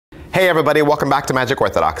Hey everybody, welcome back to Magic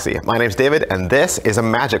Orthodoxy. My name's David and this is a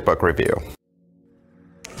magic book review.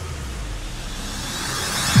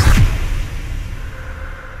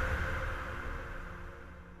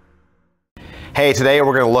 Hey, today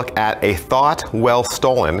we're going to look at A Thought Well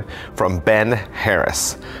Stolen from Ben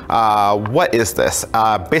Harris. What is this?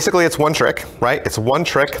 Basically it's one trick, right? It's one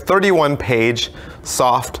trick, 31-page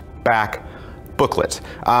soft back booklet.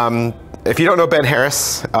 If you don't know Ben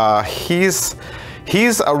Harris, he's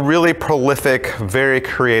a really prolific, very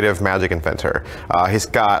creative magic inventor. He's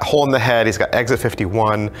got Hole in the Head, he's got Exit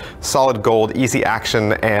 51, Solid Gold, Easy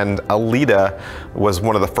Action, and Alita was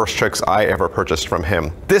one of the first tricks I ever purchased from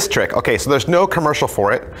him. This trick, okay, so there's no commercial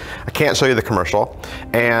for it. I can't show you the commercial.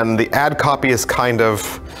 And the ad copy is kind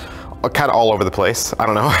of all over the place. I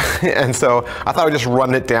don't know. And so I thought I'd just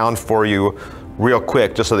run it down for you real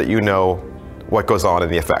quick just so that you know what goes on in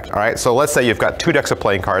the effect. All right, so let's say you've got two decks of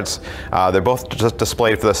playing cards. They're both just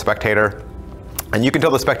displayed for the spectator, and you can tell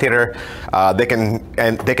the spectator they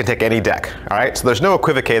can take any deck. All right, so there's no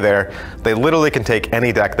equivoque there. They literally can take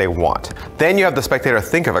any deck they want. Then you have the spectator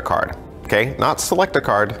think of a card. Okay, not select a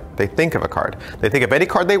card. They think of a card. They think of any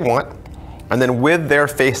card they want, and then with their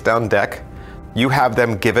face-down deck, you have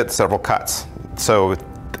them give it several cuts. So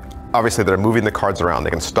obviously they're moving the cards around. They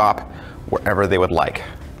can stop wherever they would like.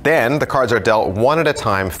 Then the cards are dealt one at a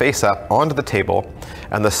time face up onto the table,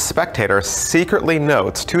 and the spectator secretly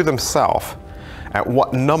notes to themselves at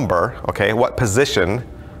what number, okay, what position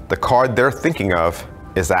the card they're thinking of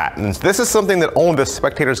is at. And this is something that only the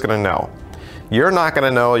spectator is going to know. You're not going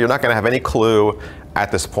to know, you're not going to have any clue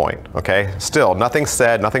at this point, okay? Still, nothing's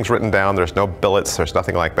said, nothing's written down, there's no billets, there's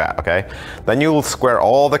nothing like that, okay? Then you square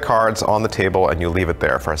all the cards on the table and you leave it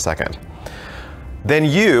there for a second. Then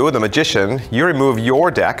you, the magician, you remove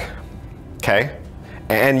your deck, okay,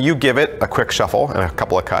 and you give it a quick shuffle and a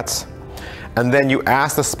couple of cuts. And then you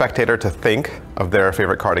ask the spectator to think of their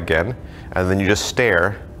favorite card again, and then you just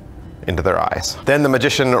stare into their eyes. Then the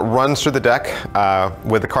magician runs through the deck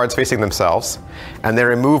with the cards facing themselves, and they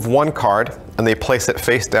remove one card and they place it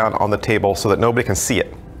face down on the table so that nobody can see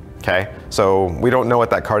it, okay? So we don't know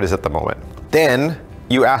what that card is at the moment. Then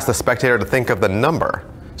you ask the spectator to think of the number.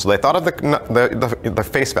 So they thought of the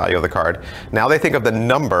face value of the card. Now they think of the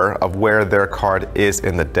number of where their card is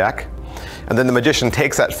in the deck. And then the magician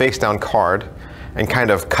takes that face down card and kind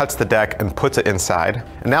of cuts the deck and puts it inside.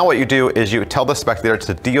 And now what you do is you tell the spectator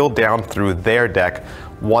to deal down through their deck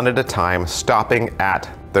one at a time, stopping at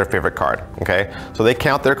their favorite card, okay? So they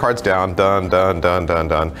count their cards down, done, done, done, done,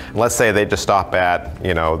 done. And let's say they just stop at,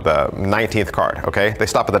 you know, the 19th card, okay? They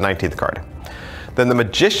stop at the 19th card. Then the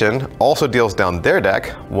magician also deals down their deck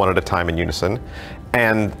one at a time in unison,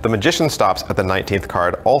 and the magician stops at the 19th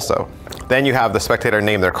card also. Then you have the spectator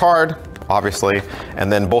name their card, obviously,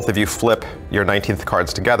 and then both of you flip your 19th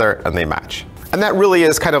cards together and they match. And that really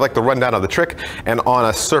is kind of like the rundown of the trick, and on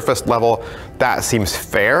a surface level, that seems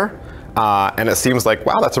fair, and it seems like,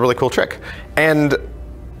 wow, that's a really cool trick. And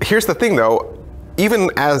here's the thing though, even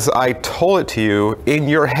as I told it to you, in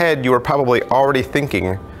your head you were probably already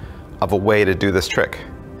thinking of a way to do this trick.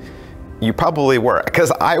 You probably were, because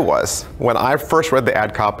I was. When I first read the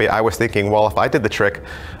ad copy, I was thinking, well, if I did the trick,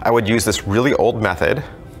 I would use this really old method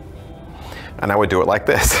and I would do it like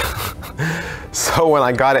this. So when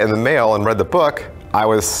I got it in the mail and read the book, I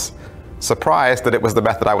was surprised that it was the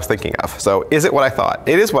method I was thinking of. So is it what I thought?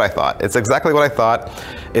 It is what I thought. It's exactly what I thought.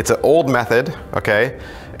 It's an old method, okay?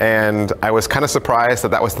 And I was kind of surprised that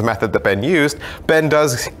that was the method that Ben used. Ben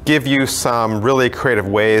does give you some really creative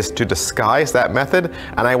ways to disguise that method.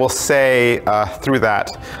 And I will say through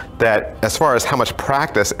that as far as how much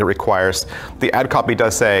practice it requires, the ad copy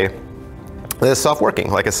does say that it's self-working,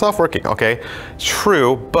 like it's self-working, okay?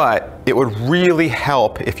 True, but it would really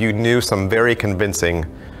help if you knew some very convincing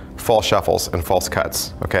false shuffles and false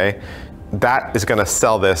cuts, okay? That is gonna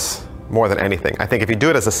sell this more than anything. I think if you do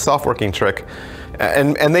it as a self-working trick,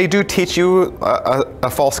 and they do teach you a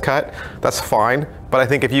false cut, that's fine, but I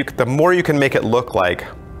think the more you can make it look like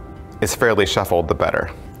it's fairly shuffled, the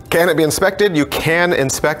better. Can it be inspected? You can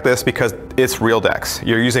inspect this because it's real decks.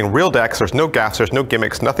 You're using real decks, there's no gaffs, there's no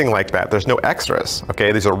gimmicks, nothing like that. There's no extras,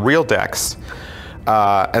 okay? These are real decks.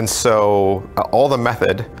 And so all the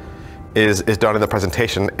method is done in the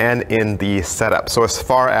presentation and in the setup. So as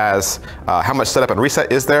far as how much setup and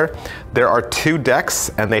reset is there are two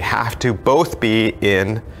decks and they have to both be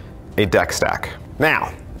in a deck stack.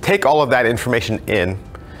 Now, take all of that information in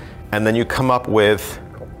and then you come up with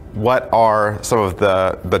what are some of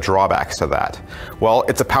the drawbacks to that. Well,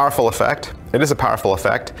 it's a powerful effect. It is a powerful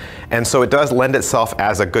effect. And so it does lend itself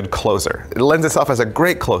as a good closer. It lends itself as a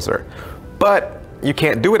great closer, but you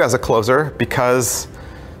can't do it as a closer because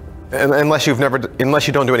unless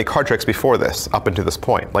you don't do any card tricks before this, up until this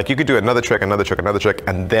point. Like you could do another trick, another trick, another trick,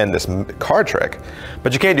 and then this card trick.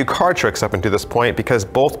 But you can't do card tricks up until this point because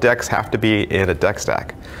both decks have to be in a deck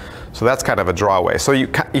stack. So that's kind of a drawaway. So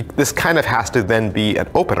this kind of has to then be an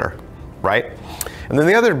opener, right? And then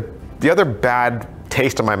the other bad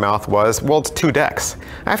taste in my mouth was, well, it's 2 decks.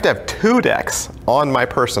 I have to have 2 decks on my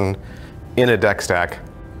person in a deck stack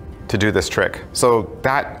to do this trick. So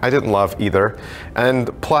that I didn't love either. And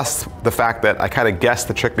plus the fact that I kind of guessed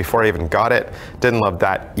the trick before I even got it, didn't love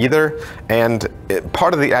that either. And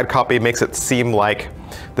part of the ad copy makes it seem like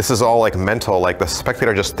this is all like mental, like the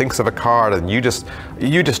spectator just thinks of a card and you just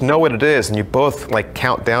know what it is and you both like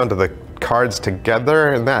count down to the cards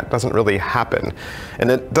together, and that doesn't really happen. And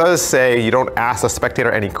it does say you don't ask the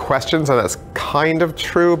spectator any questions, and that's kind of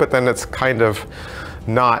true, but then it's kind of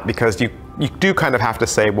not, because you do kind of have to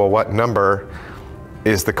say, well, what number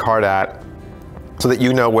is the card at, so that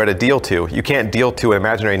you know where to deal to. You can't deal to an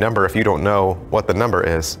imaginary number if you don't know what the number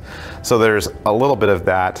is. So there's a little bit of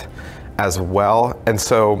that as well. And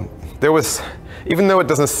so there was, even though it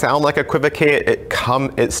doesn't sound like equivocate,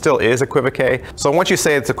 it still is equivocate. So once you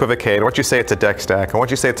say it's equivocate, and once you say it's a deck stack, and once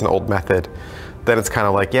you say it's an old method, then it's kind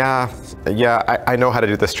of like, yeah, I know how to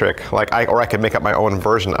do this trick. Like or I can make up my own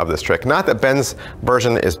version of this trick. Not that Ben's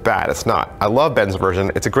version is bad, it's not. I love Ben's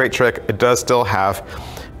version, it's a great trick. It does still have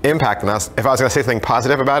impact on us. If I was gonna say something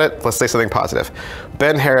positive about it, let's say something positive.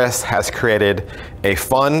 Ben Harris has created a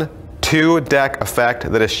fun 2-deck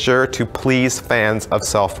effect that is sure to please fans of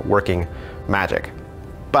self-working magic.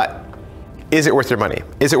 But is it worth your money?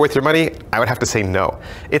 Is it worth your money? I would have to say no.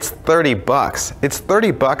 It's 30 bucks. It's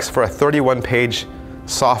 30 bucks for a 31-page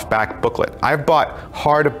softback booklet. I've bought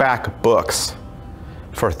hardback books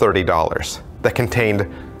for $30 that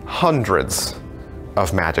contained hundreds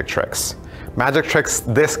of magic tricks. Magic tricks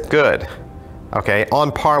this good, okay,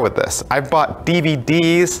 on par with this. I've bought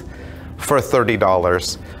DVDs for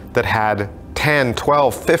 $30 that had 10,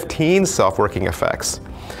 12, 15 self-working effects.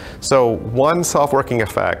 So one self-working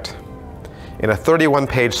effect in a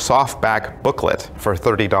 31-page softback booklet for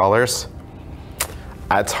 $30,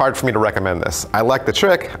 it's hard for me to recommend this. I like the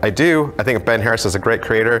trick, I do. I think Ben Harris is a great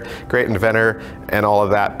creator, great inventor, and all of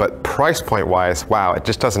that, but price point wise, wow, it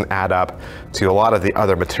just doesn't add up to a lot of the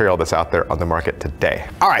other material that's out there on the market today.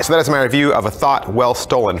 All right, so that is my review of A Thought Well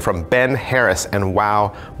Stolen from Ben Harris and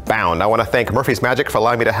Wow Bound. I want to thank Murphy's Magic for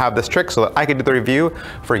allowing me to have this trick so that I could do the review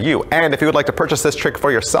for you. And if you would like to purchase this trick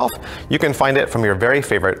for yourself, you can find it from your very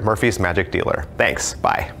favorite Murphy's Magic dealer. Thanks,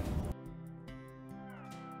 bye.